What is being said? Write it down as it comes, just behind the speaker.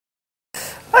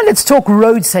Well, let's talk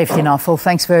road safety now, Phil.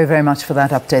 Thanks very, very much for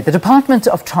that update. The Department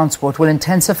of Transport will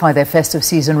intensify their festive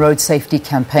season road safety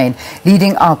campaign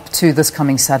leading up to this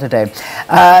coming Saturday.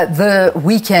 The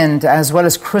weekend, as well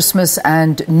as Christmas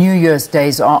and New Year's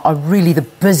days, are really the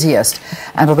busiest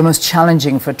and are the most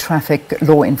challenging for traffic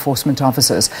law enforcement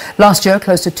officers. Last year,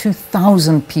 close to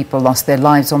 2,000 people lost their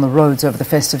lives on the roads over the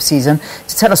festive season.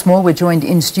 To tell us more, we're joined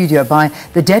in studio by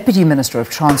the Deputy Minister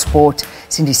of Transport,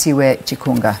 Sindisiwe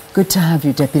Chikunga. Good to have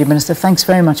you, Deputy Minister. Thanks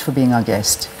very much for being our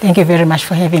guest. Thank you very much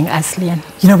for having us, Leon.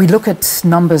 You know, we look at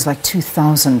numbers like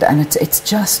 2,000 and it's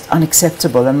just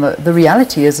unacceptable. And the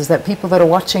reality is that people that are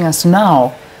watching us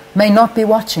now may not be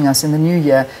watching us in the new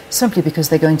year simply because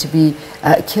they're going to be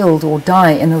killed or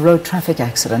die in a road traffic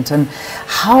accident. And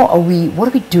what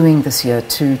are we doing this year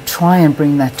to try and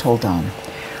bring that toll down?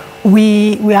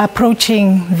 We are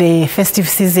approaching the festive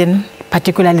season,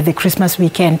 particularly the Christmas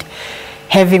weekend,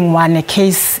 having won a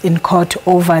case in court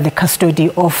over the custody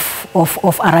of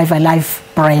Arrive Alive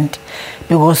brand,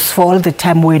 because for all the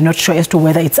time we're not sure as to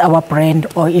whether it's our brand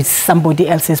or it's somebody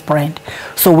else's brand.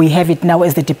 So we have it now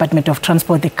as the Department of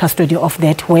Transport, the custody of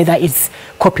that, whether it's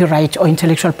copyright or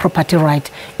intellectual property right,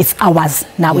 it's ours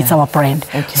now, it's our brand.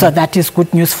 Okay. So that is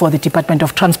good news for the Department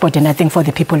of Transport and I think for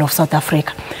the people of South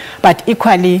Africa. But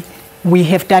equally, we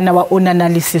have done our own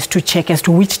analysis to check as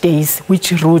to which days,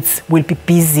 which routes will be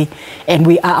busy. And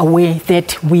we are aware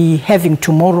that we having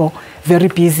tomorrow very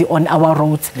busy on our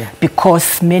roads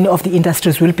because many of the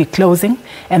industries will be closing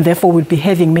and therefore we'll be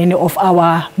having many of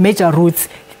our major routes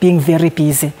being very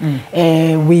busy.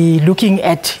 We're looking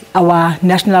at our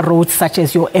national roads such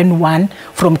as your N1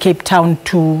 from Cape Town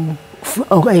to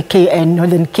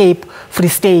Northern Cape, Free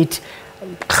State,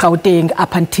 Gauteng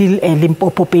up until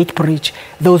Limpopo Bait Bridge.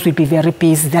 Those will be very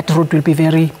busy. That road will be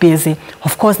very busy.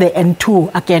 Of course, the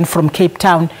N2, again, from Cape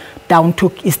Town down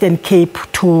to Eastern Cape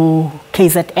to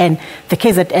KZN. The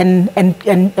KZN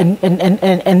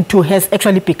N2 has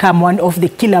actually become one of the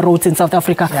killer roads in South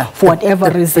Africa for whatever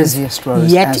reason. Busiest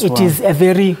roads Yet it is a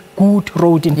very good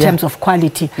road in terms of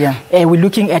quality. We're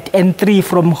looking at N3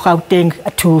 from Gauteng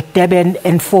to Durban,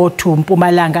 N4 to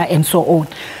Mpumalanga, and so on.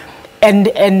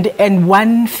 And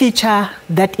one feature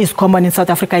that is common in South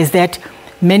Africa is that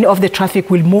many of the traffic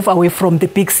will move away from the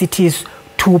big cities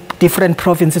to different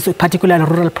provinces, particularly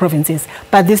rural provinces.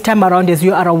 But this time around, as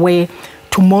you are aware,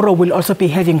 tomorrow we'll also be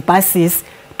having buses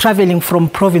traveling from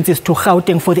provinces to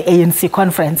Gauteng for the ANC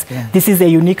conference. This is a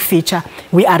unique feature.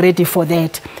 We are ready for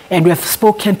that. And we have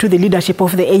spoken to the leadership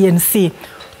of the ANC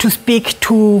to speak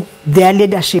to their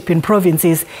leadership in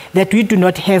provinces that we do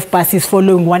not have buses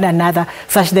following one another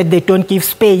such that they don't give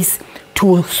space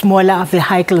to smaller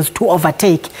vehicles to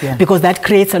overtake because that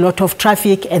creates a lot of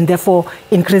traffic and therefore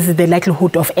increases the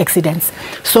likelihood of accidents.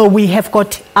 So we have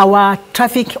got our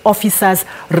traffic officers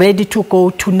ready to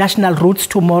go to national routes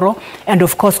tomorrow and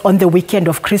of course on the weekend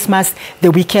of Christmas,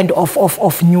 the weekend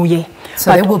of New Year.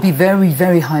 So there will be very,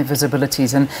 very high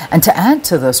visibilities. And to add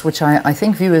to this, which I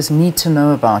think viewers need to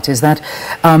know about, is that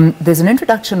there's an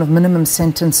introduction of minimum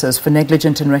sentences for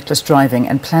negligent and reckless driving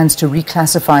and plans to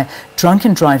reclassify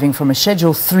drunken driving from a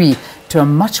Schedule 3 to a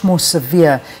much more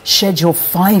severe Schedule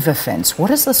 5 offence. What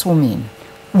does this all mean?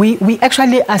 We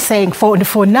actually are saying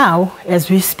for now, as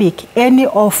we speak, any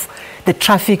of the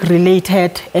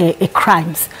traffic-related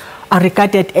crimes are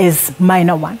regarded as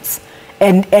minor ones.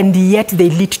 And yet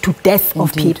they lead to death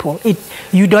of people.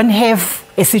 You don't have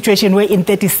a situation where in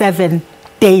 37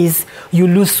 days you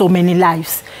lose so many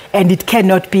lives. And it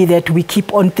cannot be that we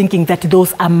keep on thinking that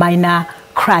those are minor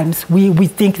crimes. We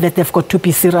think that they've got to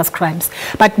be serious crimes.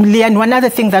 But Leon, one other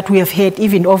thing that we have heard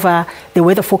even over the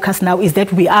weather forecast now is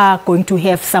that we are going to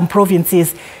have some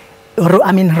provinces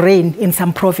rain in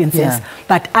some provinces,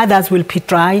 but others will be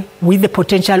dry with the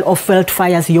potential of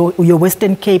wildfires, your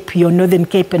Western Cape, your Northern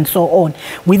Cape, and so on,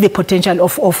 with the potential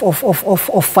of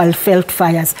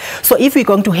wildfires. So if we're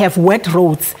going to have wet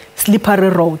roads, slippery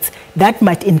roads, that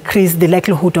might increase the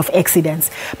likelihood of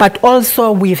accidents. But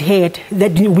also we've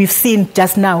seen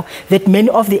just now that many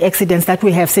of the accidents that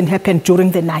we have seen happen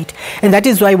during the night. And that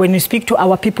is why when we speak to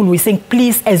our people, we think,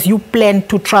 please, as you plan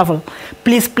to travel,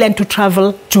 please plan to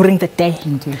travel during the day.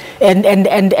 Indeed.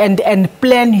 And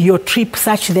plan your trip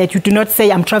such that you do not say,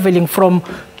 I'm traveling from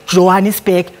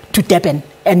Johannesburg to Durban.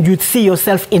 and you'd see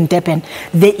yourself in Durban,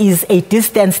 there is a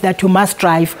distance that you must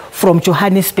drive from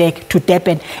Johannesburg to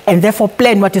Durban, and therefore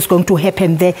plan what is going to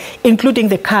happen there, including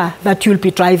the car that you'll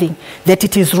be driving, that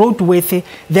it is roadworthy,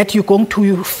 that you're going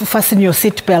to fasten your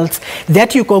seat belts,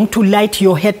 that you're going to light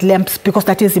your headlamps, because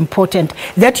that is important,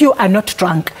 that you are not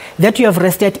drunk, that you have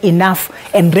rested enough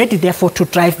and ready therefore to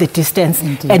drive the distance.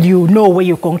 Indeed. And you know where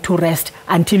you're going to rest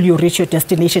until you reach your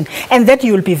destination, and that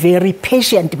you'll be very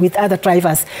patient with other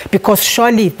drivers, because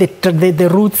surely the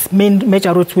routes,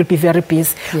 major routes will be very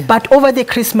busy. Yeah. But over the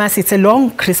Christmas, it's a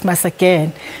long Christmas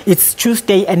again. It's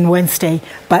Tuesday and Wednesday,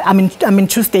 but I mean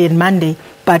Tuesday and Monday,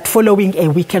 but following a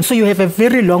weekend. So you have a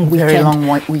very long weekend. Very long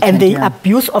weekend, and the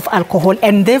abuse of alcohol,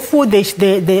 and therefore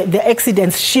the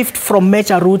accidents shift from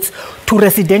major routes to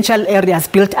residential areas,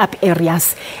 built-up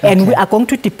areas. Okay. And we are going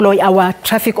to deploy our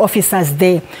traffic officers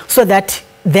there, so that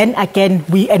then again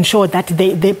we ensure that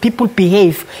the people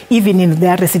behave even in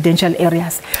their residential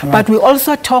areas. Right. But we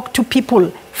also talk to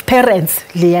people, parents,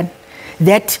 Leanne,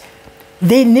 that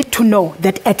they need to know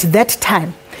that at that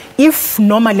time, if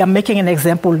normally, I'm making an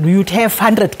example, you'd have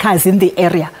 100 cars in the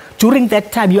area. During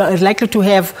that time, you are likely to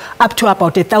have up to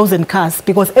about 1,000 cars,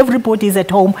 because everybody is at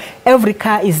home, every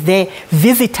car is there,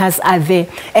 visitors are there.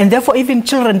 And therefore, even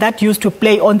children that used to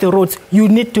play on the roads, you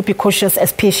need to be cautious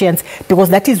as patients, because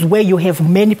that is where you have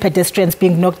many pedestrians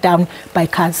being knocked down by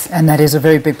cars. And that is a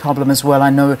very big problem as well.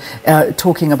 I know,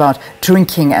 talking about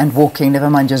drinking and walking, never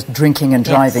mind just drinking and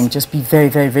driving, yes. Just be very,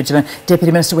 very vigilant.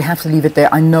 Deputy Minister, we have to leave it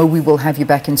there. I know we will have you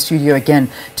back in studio again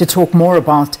to talk more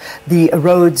about the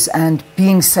roads and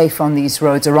being safe on these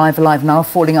roads. Arrive Alive now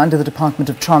falling under the Department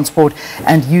of Transport,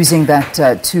 and using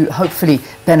that to hopefully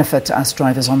benefit us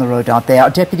drivers on the road out there. Our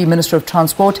Deputy Minister of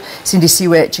Transport,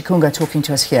 Sindisiwe Chikunga, talking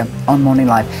to us here on Morning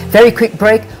Live. Very quick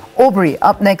break. Aubrey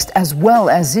up next, as well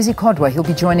as Zizi Kodwa. He'll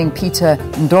be joining Peter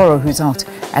Ndoro, who's out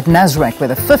at Nasrec, where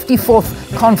the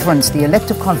 54th conference, the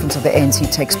elective conference of the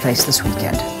ANC, takes place this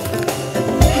weekend.